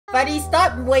Buddy,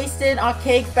 stop wasting our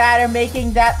cake batter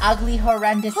making that ugly,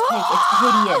 horrendous cake. It's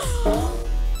hideous.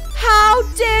 How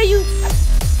dare you!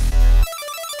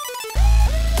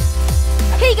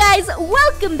 Hey guys,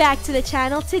 welcome back to the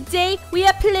channel. Today we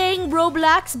are playing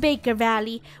Roblox Bakers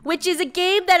Valley, which is a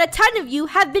game that a ton of you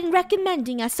have been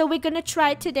recommending us, so we're gonna try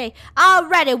it today.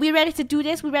 Alright, are we ready to do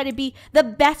this? We ready to be the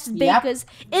best bakers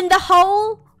in the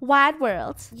whole wide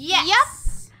world? Yes. Yep.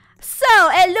 So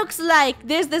it looks like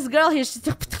there's this girl here.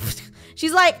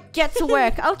 She's like, get to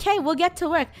work. Okay, we'll get to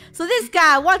work. So this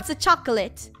guy wants a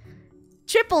chocolate.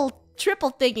 Triple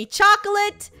thingy.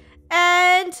 Chocolate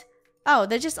and... oh,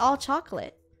 they're just all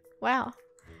chocolate. Wow.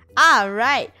 All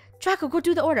right. Draco, go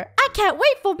do the order. I can't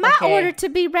wait for my order to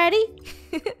be ready.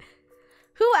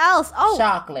 Who else? Oh,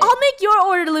 chocolate. I'll make your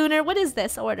order, Lunar. What is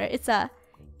this order? It's a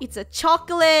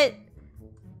chocolate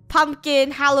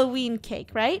pumpkin Halloween cake,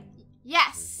 right?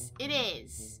 Yes, it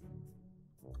is.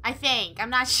 I think.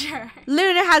 I'm not sure.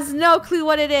 Lunar has no clue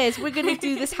what it is. We're going to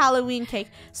do this Halloween cake.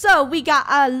 So we got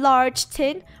a large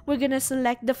tin. We're going to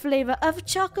select the flavor of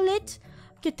chocolate.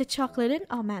 Get the chocolate in.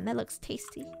 Oh man, that looks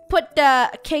tasty. Put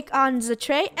the cake on the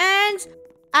tray, and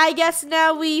I guess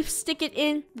now we stick it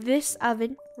in this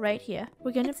oven right here.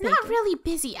 We're gonna It's not really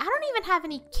busy. I don't even have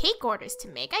any cake orders to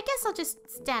make. I guess I'll just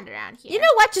stand around here. You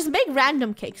know what? Just make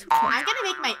random cakes. I'm gonna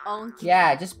make my own cake.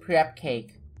 Yeah, just prep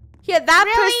cake. Yeah,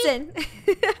 that person.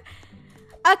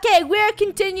 Okay, we're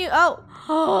continue.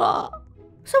 Oh,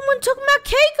 someone took my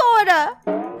cake order.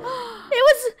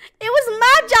 It was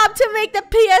my job to make the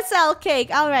PSL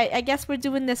cake. All right, I guess we're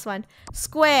doing this one.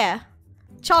 Square.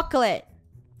 Chocolate.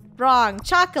 Wrong.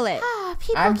 Chocolate.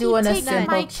 I'm doing a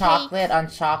simple chocolate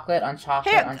on chocolate on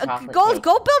chocolate Here, on chocolate cake.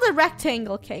 Go build a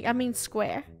rectangle cake. I mean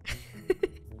square.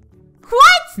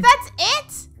 What? That's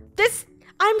it?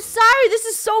 I'm sorry, this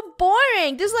is so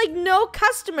boring. There's like no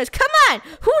customers. Come on,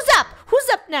 who's up? Who's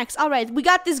up next? All right, we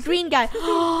got this green guy.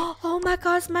 Oh my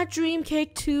gosh, my dream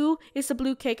cake too. It's a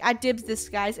blue cake. I dibs this,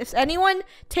 guys. If anyone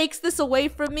takes this away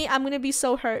from me, I'm gonna be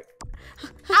so hurt.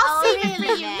 I'll save it for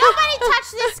you. Nobody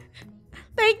touch this.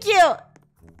 Thank you.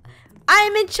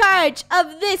 I'm in charge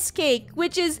of this cake,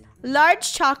 which is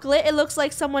large chocolate. It looks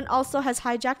like someone also has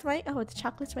hijacked my... oh, the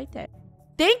chocolate's right there.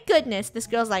 Thank goodness. This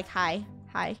girl's like, hi.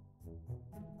 Hi.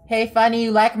 Hey, Funneh,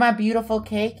 you like my beautiful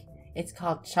cake? It's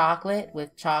called chocolate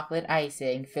with chocolate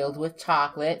icing, filled with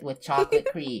chocolate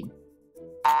cream.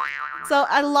 So,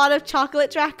 a lot of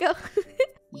chocolate, Draco?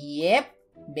 Yep,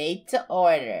 made to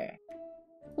order.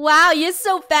 Wow, you're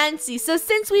so fancy. So,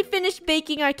 since we finished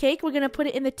baking our cake, we're going to put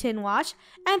it in the tin wash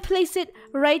and place it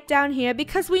right down here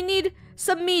because we need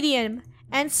some medium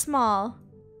and small.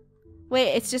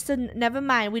 Wait, it's just a... never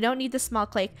mind. We don't need the small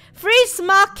cake. Free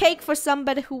small cake for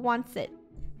somebody who wants it.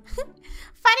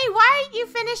 Funneh, why are you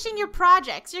finishing your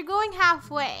projects? You're going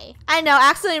halfway. I know,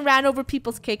 I accidentally ran over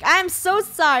people's cake. I am so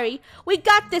sorry. We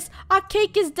got this. Our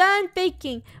cake is done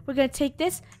baking. We're going to take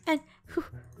this and... whew.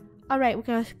 All right, we're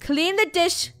going to clean the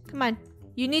dish. Come on.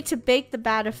 You need to bake the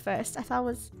batter first. I thought it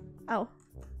was... oh.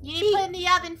 You need to put it in the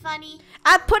oven, Funneh.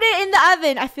 I put it in the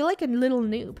oven. I feel like a little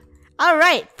noob. All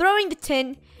right, throwing the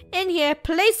tin in here,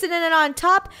 placing it on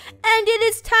top, and it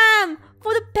is time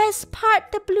for the best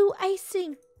part, the blue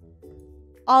icing.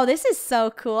 Oh, this is so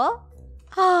cool.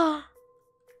 Oh.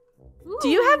 Do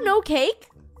you have no cake?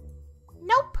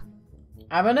 Nope.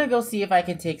 I'm gonna go see if I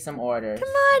can take some orders. Come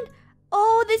on.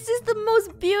 Oh, this is the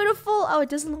most beautiful. Oh, it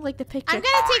doesn't look like the picture. I'm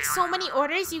gonna take so many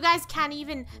orders, you guys can't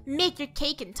even make your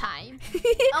cake in time.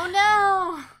 Oh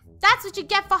no. That's what you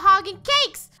get for hogging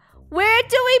cakes. Where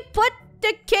do we put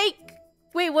the cake?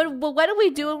 Wait, what do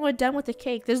we do when we're done with the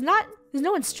cake? There's no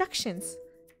instructions.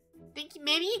 Think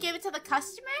maybe you give it to the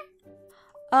customer?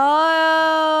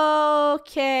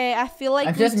 Okay, I feel like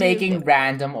I'm just making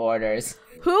random orders.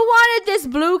 Who wanted this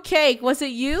blue cake? Was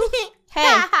it you?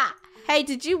 Hey, hey,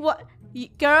 did you what?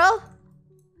 Girl?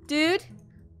 Dude?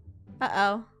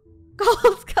 Uh-oh.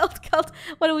 Gold.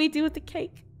 What do we do with the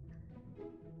cake?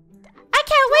 I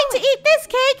can't wait to eat this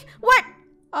cake! What?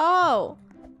 Oh,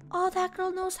 that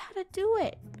girl knows how to do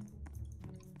it.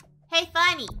 Hey,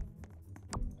 Funneh.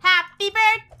 Happy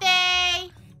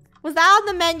birthday! Was that on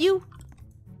the menu?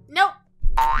 Nope.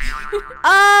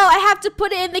 Oh, I have to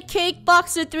put it in the cake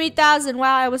boxer 3000.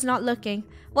 Wow, I was not looking.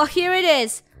 Well, here it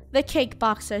is. The cake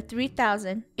boxer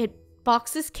 3000. It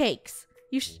boxes cakes.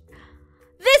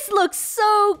 This looks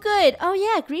so good. Oh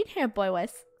yeah, green hair boy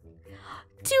was.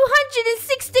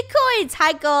 260 coins.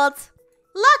 Hi, Gold.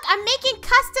 Look, I'm making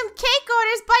custom cake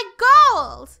orders by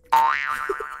Gold.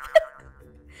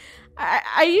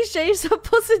 Are you sure you're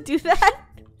supposed to do that?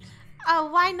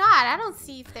 Oh, why not? I don't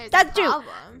see if there's a problem.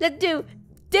 Let's do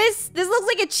This looks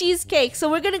like a cheesecake, so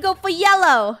we're gonna go for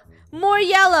yellow. More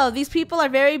yellow. These people are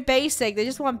very basic. They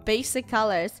just want basic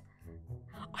colors.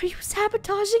 Are you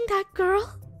sabotaging that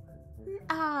girl?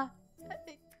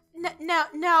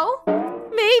 No.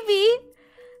 Maybe.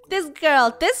 This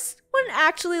girl. This one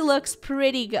actually looks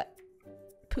pretty good.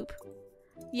 Poop.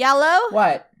 Yellow.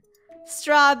 What?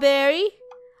 Strawberry.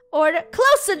 Order.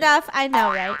 Close enough. I know,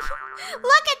 right?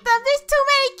 Look at them. There's too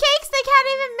many cakes. They can't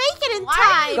even make it in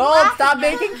time. Gold, stop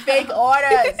making fake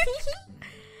orders.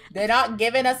 They're not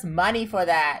giving us money for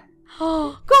that.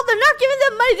 Oh, Gold, they're not giving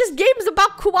them money. This game is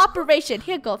about cooperation.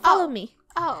 Here, Gold, follow me.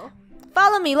 Oh.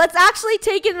 Follow me. Let's actually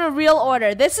take it in a real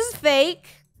order. This is fake.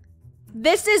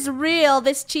 This is real.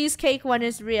 This cheesecake one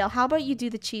is real. How about you do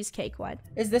the cheesecake one?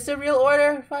 Is this a real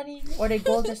order, Funny? Or did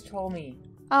Gold just troll me?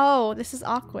 Oh, this is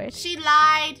awkward. She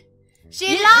lied. She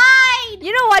lied.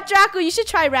 You know what, Draco? You should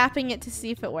try wrapping it to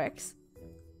see if it works.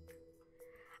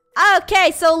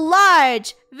 Okay, so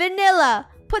large, vanilla.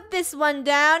 Put this one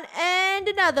down and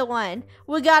another one.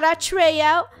 We got our tray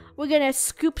out. We're gonna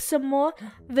scoop some more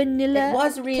vanilla It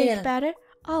was real. cake batter.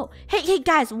 Oh, hey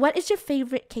guys, what is your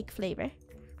favorite cake flavor?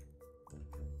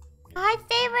 My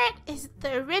favorite is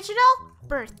the original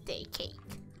birthday cake.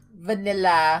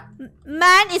 Vanilla.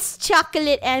 Mine is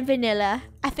chocolate and vanilla.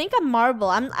 I think I'm marble.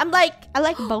 I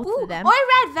like both of them. Or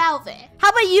red velvet. How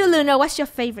about you, Luna? What's your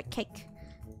favorite cake?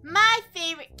 My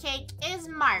favorite cake is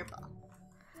marble.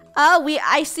 Oh,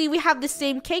 I see we have the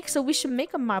same cake, so we should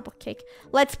make a marble cake.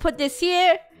 Let's put this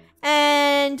here.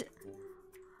 And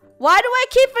why do I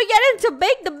keep forgetting to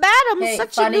bake the batter? I'm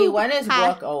such a Funny, noob. when is Hi.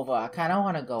 work over? I kind of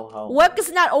want to go home. Work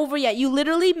is not over yet. You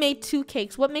literally made 2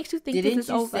 cakes. What makes you think Didn't this is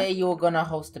you over? say you were going to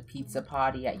host a pizza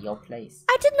party at your place?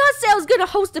 I did not say I was gonna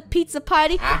host a pizza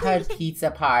party. I heard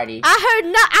pizza party. I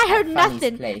heard At Funny's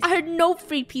nothing. place. I heard no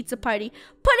free pizza party.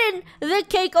 Put in the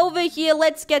cake over here.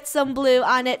 Let's get some blue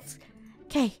on it.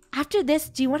 Okay, after this,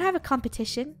 do you want to have a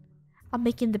competition on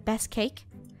making the best cake?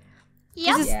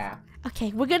 Yep. Yeah.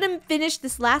 Okay, we're gonna finish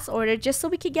this last order just so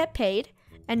we can get paid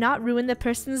and not ruin the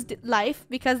person's life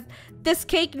because this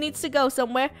cake needs to go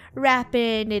somewhere.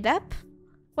 Wrapping it up.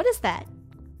 What is that?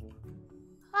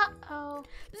 Uh-oh.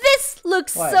 This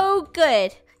looks What? so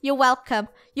good. You're welcome.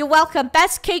 You're welcome.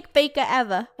 Best cake baker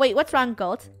ever. Wait, what's wrong,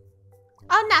 Gold?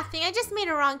 Oh, nothing. I just made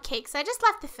a wrong cake, so I just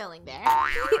left the filling there.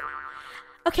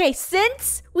 Okay,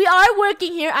 since we are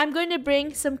working here, I'm going to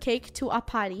bring some cake to our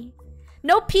party.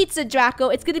 No pizza, Draco.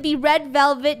 It's going to be red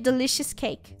velvet delicious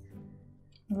cake.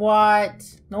 What?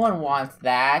 No one wants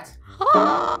that.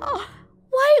 Why?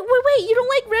 Wait. You don't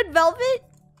like red velvet?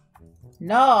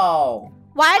 No.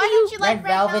 Why do you... don't you like Red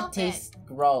velvet tastes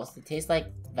gross. It tastes like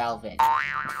velvet.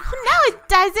 No, it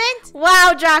doesn't.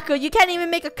 Wow, Draco, you can't even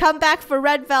make a comeback for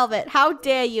red velvet. How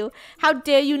dare you? How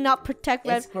dare you not protect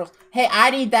red... It's gross. Hey, I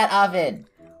need that oven.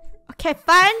 Okay,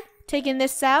 fine. Taking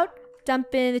this out.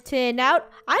 Dumping the tin out.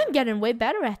 I'm getting way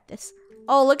better at this.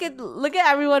 Oh, look at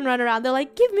everyone run around. They're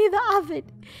like, give me the oven.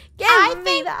 I Give me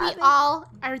think the we oven.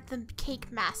 all are the cake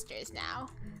masters now.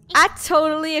 I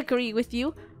totally agree with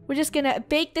you. We're just gonna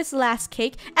bake this last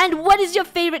cake. And what is your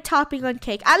favorite topping on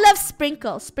cake? I love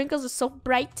sprinkles. Sprinkles are so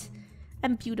bright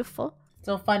and beautiful.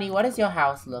 So Funny, what does your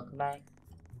house look like?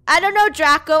 I don't know,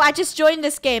 Draco. I just joined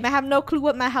this game. I have no clue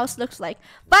what my house looks like.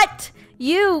 But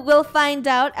you will find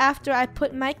out after I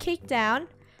put my cake down.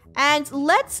 And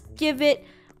let's give it...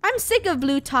 I'm sick of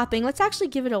blue topping. Let's actually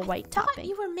give it a white I thought topping.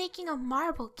 you were making a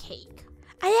marble cake.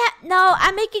 No,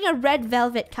 I'm making a red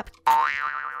velvet cup.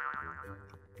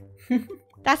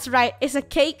 That's right. It's a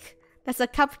cake. That's a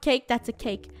cupcake. That's a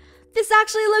cake. This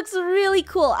actually looks really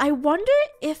cool. I wonder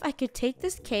if I could take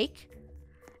this cake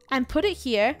and put it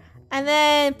here and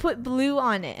then put blue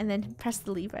on it and then press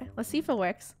the lever. Let's see if it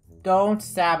works. Don't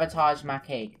sabotage my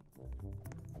cake.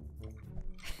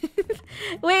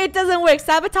 Wait, it doesn't work.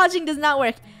 Sabotaging does not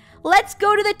work. Let's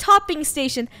go to the topping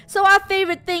station. So our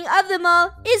favorite thing of them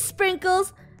all is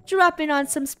sprinkles. Dropping on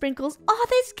some sprinkles. Oh,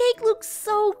 this cake looks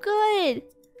so good.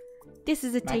 This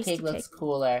is a My tasty cake looks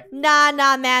cooler. Nah,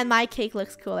 man. My cake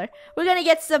looks cooler. We're gonna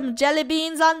get some jelly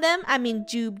beans on them. I mean,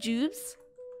 jubes.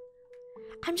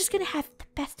 I'm just gonna have the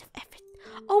best of everything.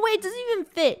 Oh, wait, it doesn't even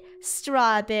fit.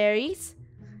 Strawberries.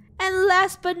 And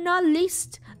last but not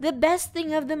least, the best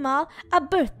thing of them all, a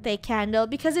birthday candle.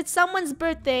 Because it's someone's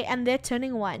birthday and they're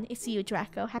turning 1. It's you,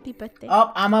 Draco. Happy birthday.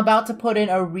 Oh, I'm about to put in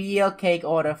a real cake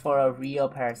order for a real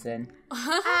person.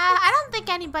 I don't think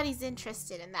anybody's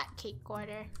interested in that cake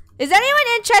order. Is anyone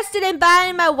interested in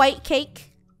buying my white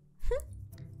cake?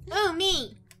 Ooh,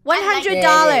 me.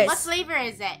 $100. What flavor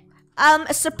is it?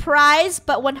 A surprise,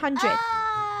 but 100.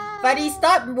 Buddy,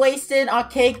 stop wasting our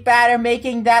cake batter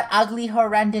making that ugly,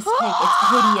 horrendous cake. It's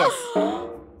hideous.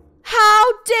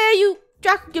 How dare you?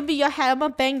 Draco, give me your head. I'm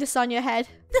gonna bang this on your head.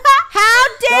 How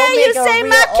dare you say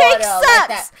my cake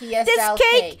sucks? This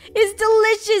cake is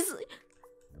delicious.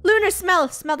 Lunar, smell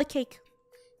the cake.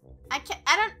 I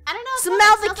don't know.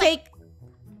 Smell the cake.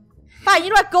 Fine, you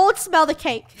know what? Gold, smell the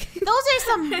cake. Those are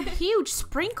some huge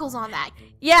sprinkles on that.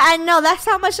 Yeah, I know. That's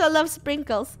how much I love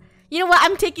sprinkles. You know what?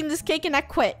 I'm taking this cake and I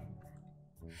quit.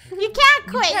 You can't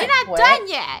quit. You're not done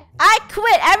yet. I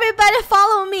quit. Everybody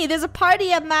follow me. There's a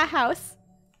party at my house.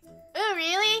 Oh,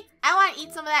 really? I want to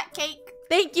eat some of that cake.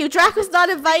 Thank you. Draco's not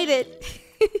invited.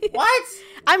 What?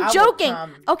 I'm joking.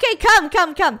 Okay,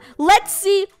 come. Let's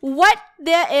see what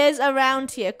there is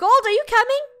around here. Gold, are you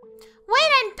coming?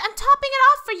 Wait, I'm topping it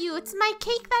off for you. It's my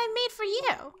cake that I made for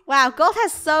you. Wow, Gold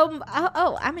has so...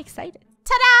 Oh, I'm excited.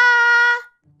 Ta-da!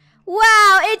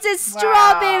 Wow, it's a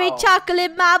strawberry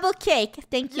chocolate marble cake.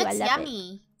 Thank you, Looks I love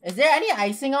yummy. Is there any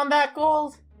icing on that,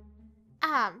 Gold?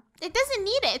 It doesn't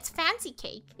need it. It's fancy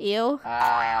cake. Ew.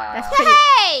 That's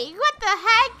Hey, what the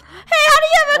heck? Hey, how do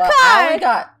you have a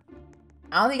car?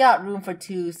 I only got room for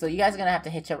 2, so you guys are gonna have to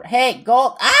hitch a... Hey,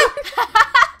 Gold!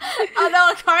 Ah! Oh no,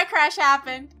 a car crash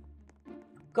happened.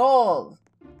 Gold!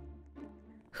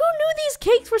 Who knew these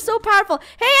cakes were so powerful?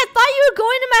 Hey, I thought you were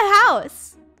going to my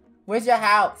house. Where's your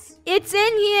house? It's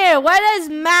in here. What does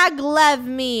maglev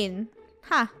mean?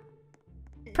 Huh.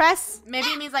 Press. Maybe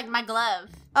it means like my glove.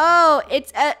 Oh,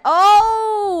 it's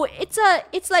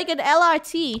like an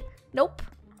LRT. Nope.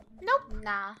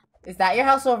 Nah. Is that your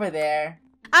house over there?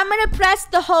 I'm gonna press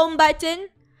the home button.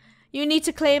 You need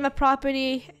to claim a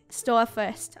property store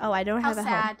first. Oh, I don't have a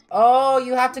home. Oh,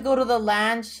 you have to go to the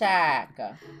land shack.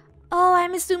 Oh,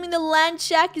 I'm assuming the land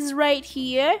shack is right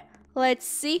here. Let's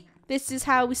see. This is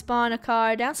how we spawn a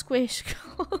car. Down squish.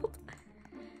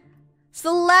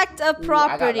 Select a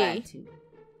property. I got land too.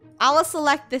 I will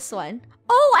select this one.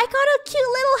 Oh, I got a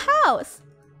cute little house.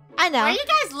 I know. Where are you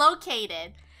guys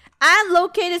located? I'm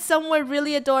located somewhere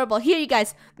really adorable. Here, you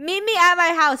guys. Meet me at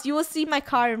my house. You will see my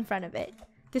car in front of it.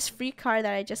 This free car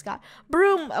that I just got.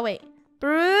 Broom. Oh, wait.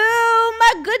 Broom.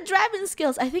 My good driving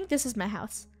skills. I think this is my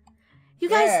house. You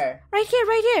guys. Where?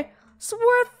 Right here.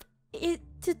 Swerve.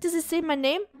 Does it say my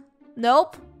name?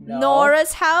 Nope. No.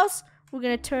 Nora's house. We're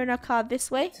going to turn our car this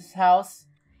way. This house.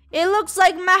 It looks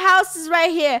like my house is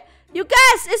right here. You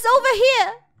guys, it's over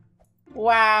here.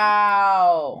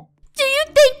 Wow. Do you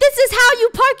think this is how you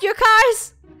park your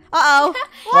cars? Uh-oh.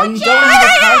 Well, you don't need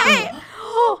a parking.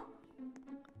 Oh,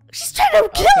 she's trying to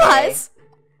kill us.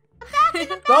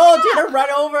 Gold, you're gonna run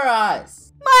over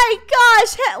us. My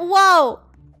gosh. Whoa.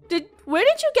 Where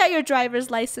did you get your driver's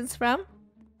license from?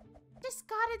 Just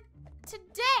got it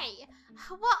today.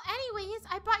 Well, anyways,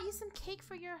 I bought you some cake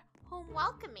for your home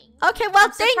welcoming. Okay, well,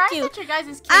 thank you. That your guys'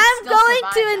 cake I'm still going to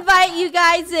survived invite you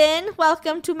guys in.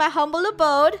 Welcome to my humble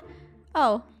abode.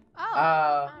 Oh.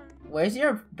 Where's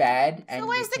your bed and so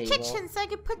where's the table? kitchen so I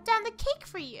can put down the cake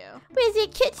for you? Where's your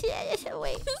kitchen?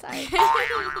 Wait, sorry.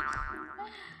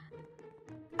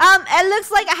 It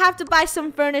looks like I have to buy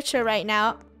some furniture right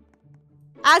now.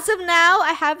 As of now,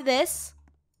 I have this.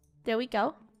 There we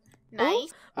go.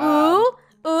 Nice. Ooh,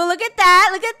 look at that.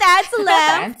 Look at that. It's a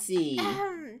lamp. Fancy.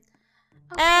 Okay.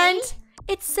 And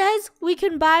it says we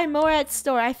can buy more at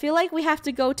store. I feel like we have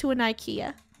to go to an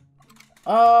IKEA.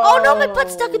 Oh no, my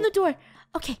butt's stuck in the door.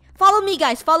 Okay, follow me,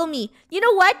 guys. Follow me. You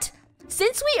know what?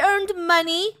 Since we earned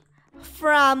money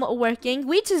from working,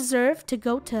 we deserve to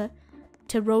go to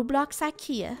Roblox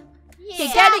IKEA.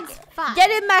 Yeah,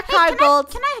 get in my car, Gold.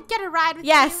 Can I get a ride with you?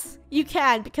 Yes, you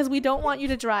can, because we don't want you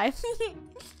to drive.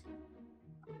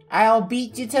 I'll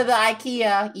beat you to the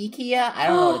IKEA. IKEA? I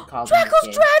don't know what it's called. Draco's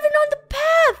driving on the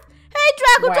path. Hey,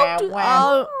 Draco, don't do...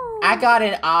 Oh. I got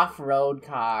an off-road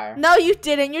car. No, you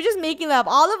didn't. You're just making that up.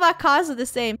 All of our cars are the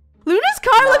same. Luna's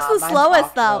car looks the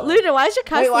slowest, though. Luna, why is your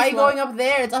car so slow? Wait, why are you going up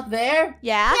there? It's up there?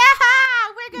 Yeah? Yeah,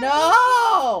 we're gonna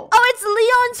No! Oh, it's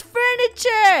Leon's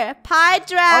furniture. Pie,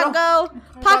 Drago. Oh,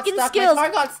 no. Parking skills. My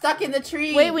car got stuck in the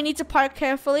tree. Wait, we need to park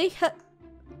carefully.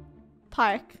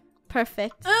 Park.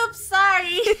 Perfect. Oops,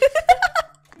 sorry.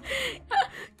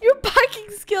 Your parking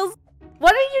skills.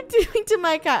 What are you doing to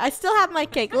my car? I still have my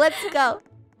cake. Let's go.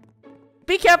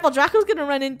 Be careful. Draco's gonna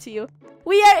run into you.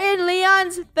 We are in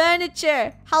Leon's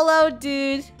furniture. Hello,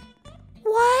 dude.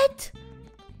 What?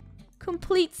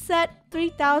 Complete set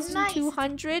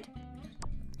 3,200. Nice.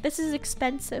 This is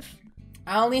expensive.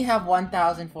 I only have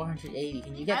 1,480.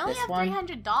 Can you get this one? I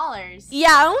only have $300. Yeah,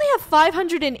 I only have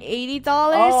 $580.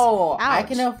 Oh, ouch. I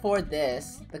can afford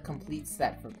this. The complete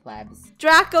set for plebs.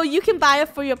 Draco, you can buy it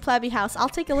for your plebby house. I'll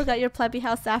take a look at your plebby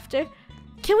house after.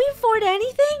 Can we afford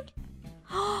anything?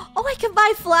 Oh, I can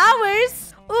buy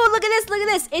flowers. Ooh, look at this, look at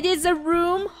this. It is a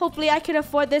room. Hopefully I can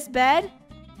afford this bed.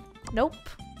 Nope.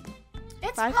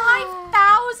 It's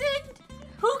 5,000?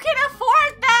 Who can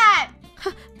afford that?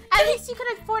 At least you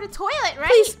could afford a toilet, right?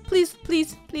 Please, please,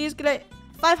 please, please, get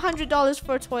a $500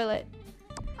 for a toilet.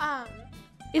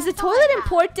 Is the toilet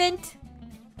important?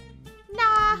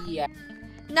 Nah. Yeah.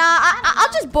 Nah,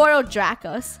 I'll just borrow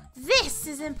Draco's. This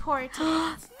is important.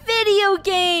 Video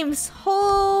games.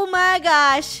 Oh my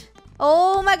gosh.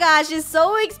 Oh my gosh, it's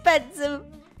so expensive.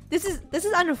 This is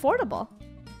unaffordable.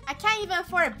 I can't even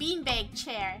afford a beanbag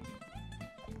chair.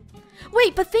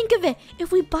 Wait, but think of it.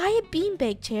 If we buy a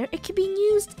beanbag chair, it can be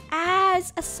used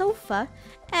as a sofa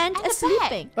and a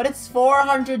sleeping. But it's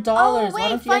 $400. Oh, Why wait,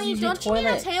 don't you guys Funneh, use your don't you need a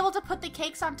toilet? table to put the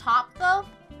cakes on top, though?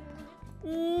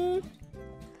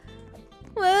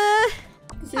 Well,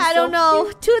 This is I so don't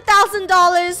know. cute.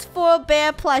 $2,000 for a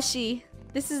bear plushie.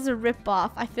 This is a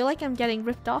rip-off. I feel like I'm getting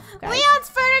ripped off, guys. Leon's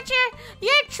Furniture,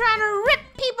 you're trying to rip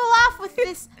people off with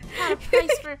this kind of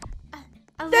price for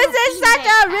a This little is such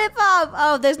beanbag a rip-off.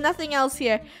 Oh, there's nothing else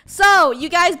here. So, you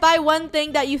guys buy one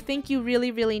thing that you think you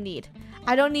really, really need.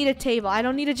 I don't need a table. I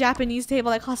don't need a Japanese table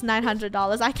that costs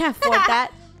 $900. I can't afford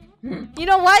that. You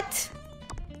know what?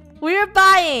 We're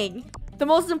buying the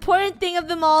most important thing of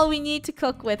them all we need to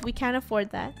cook with. We can't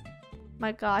afford that.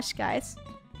 My gosh, guys.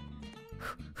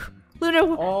 Lunar,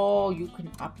 Oh, you can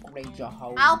upgrade your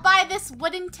home. I'll buy this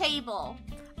wooden table.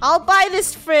 I'll buy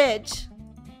this fridge.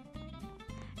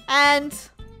 And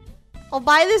I'll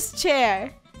buy this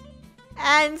chair.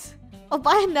 And I'll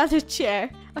buy another chair.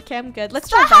 Okay, I'm good. Let's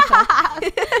try back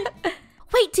on.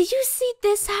 Wait, do you see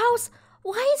this house?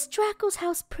 Why is Draco's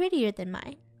house prettier than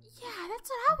mine? Yeah, that's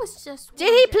what I was just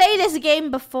Did he play this game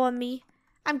before me?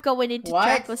 I'm going into What?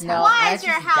 Draco's No, house. Why I is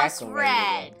your just house decorated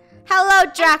red? it.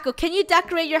 Hello, Draco. Can you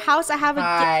decorate your house? I have a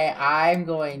I'm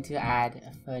going to add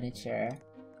furniture.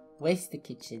 Where's the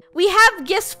kitchen? We have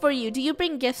gifts for you. Do you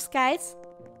bring gifts, guys?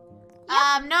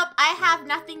 Nope, I have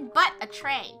nothing but a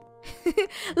tray.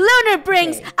 Lunar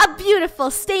brings Okay. a beautiful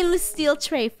stainless steel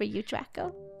tray for you,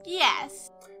 Draco.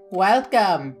 Yes.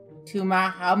 Welcome to my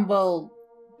humble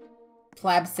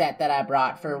pleb set that I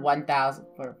brought for 1,000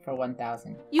 for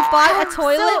 1,000. You bought a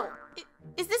toilet? So,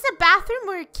 is this a bathroom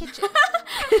or a kitchen?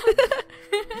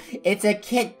 It's a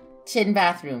kitchen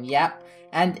bathroom, yep.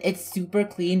 And it's super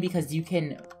clean because you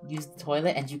can use the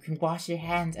toilet and you can wash your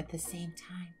hands at the same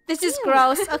time. This is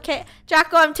gross. Okay,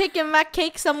 Draco, I'm taking my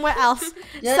cake somewhere else.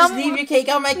 Just leave your cake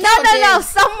on my No, counter. no, no.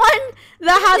 Someone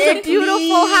that has They're a beautiful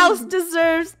clean. house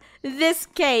deserves this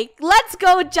cake. Let's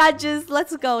go, judges.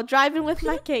 Let's go. Driving with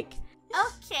my cake.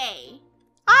 Okay.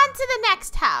 On to the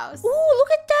next house. Ooh,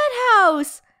 look at that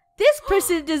house. This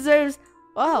person deserves...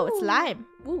 Oh, it's lime.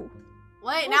 Ooh.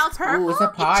 Wait, now it's purple? Ooh, it's a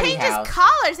party It changes house.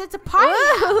 colors. It's a party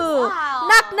house. Ooh. Wow.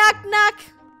 Knock, knock, knock.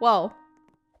 Whoa.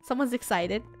 Someone's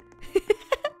excited.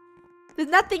 There's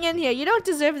nothing in here. You don't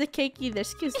deserve the cake either.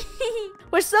 Excuse me.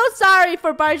 We're so sorry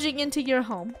for barging into your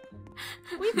home.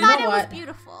 We You thought know it was what?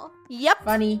 beautiful. Yep.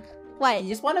 Funny. What? You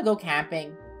just want to go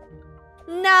camping?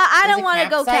 Nah, I There's don't a want to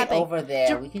go campsite camping. over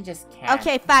there. We can just camp.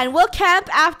 Okay, fine. We'll camp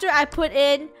after I put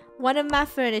in one of my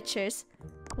furnitures,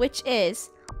 which is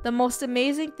the most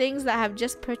amazing things that I have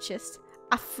just purchased.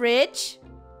 A fridge.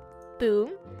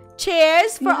 Boom.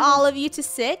 Chairs for all of you to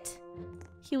sit.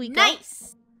 Here we go.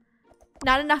 Nice.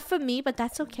 Not enough for me, but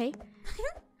that's okay.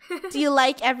 Do you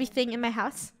like everything in my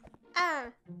house?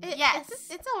 Yes.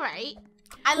 It's all right.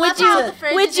 I Would love how the you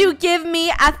fridge would is you give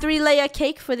me a 3-layer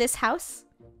cake for this house?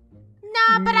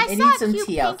 Nah, but I It saw needs a some cute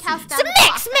TLC. pink house down the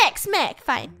block. Smack.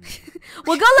 Fine.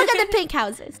 We'll go look at the pink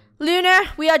houses. Lunar,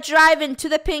 we are driving to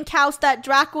the pink house that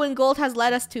Draco and Gold has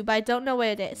led us to, but I don't know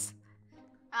where it is.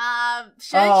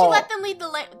 Shouldn't Oh. you let them lead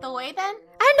the way then?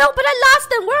 I know, but I lost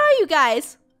them. Where are you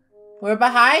guys? We're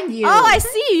behind you. Oh, I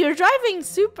see you. You're driving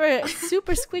super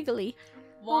squiggly.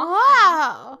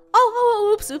 Wow.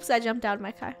 Oh, oops. I jumped out of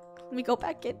my car. Let me go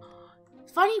back in.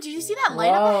 Funny, did you see that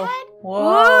light Whoa. up ahead?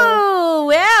 Whoa. Ooh,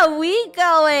 where are we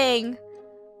going?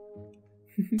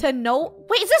 To no...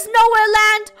 Wait, is this Nowhere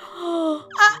Land? Uh-oh.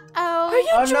 Are you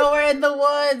Oh no, we're in the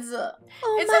woods.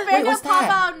 Oh It's my... a bear Wait, gonna what's pop that?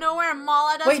 out of nowhere and maul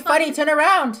at us. Wait, Funny, turn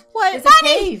around. What? There's a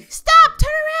cave. Stop! Turn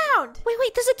around!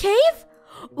 Wait, there's a cave?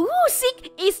 Ooh,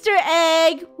 seek Easter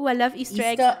egg. Ooh, I love Easter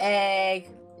eggs. Easter egg.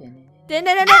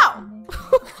 Ow!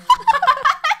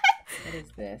 What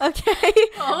is this? Okay,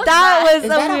 What was that that? was Is a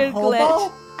that weird a hobo?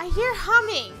 glitch. I hear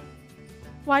humming.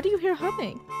 Why do you hear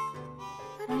humming?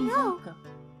 I don't know.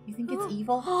 You think it's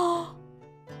evil? Oh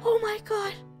my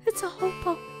god, it's a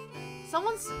hobo.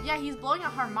 He's blowing a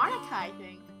harmonica, I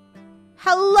think.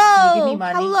 Hello, Can you give me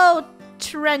money? hello,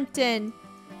 Trenton.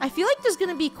 I feel like there's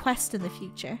gonna be quests in the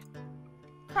future.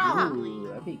 Probably.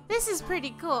 Ooh, This is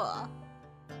pretty cool.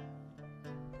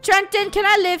 Trenton, can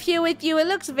I live here with you? It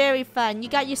looks very fun. You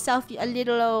got yourself a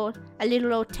little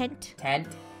old tent. Tent?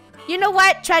 You know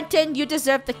what, Trenton? You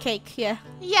deserve the cake here.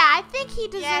 Yeah, I think he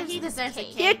deserves. Yeah, he deserves a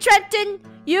cake. Here, Trenton,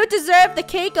 you deserve the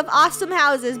cake of awesome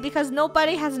houses because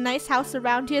nobody has a nice house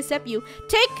around here except you.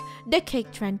 Take the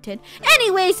cake, Trenton.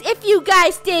 Anyways, if you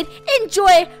guys did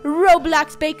enjoy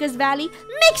Roblox Bakers Valley,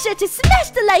 make sure to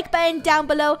smash the like button down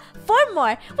below for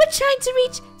more. We're trying to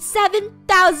reach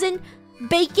 7,000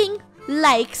 baking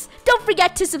likes. Don't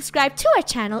forget to subscribe to our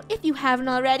channel if you haven't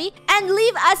already, and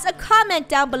leave us a comment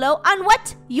down below on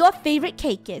what your favorite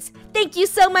cake is. Thank you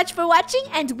so much for watching,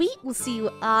 and we will see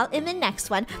you all in the next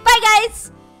one. Bye,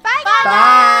 guys! Bye,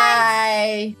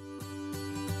 Bye!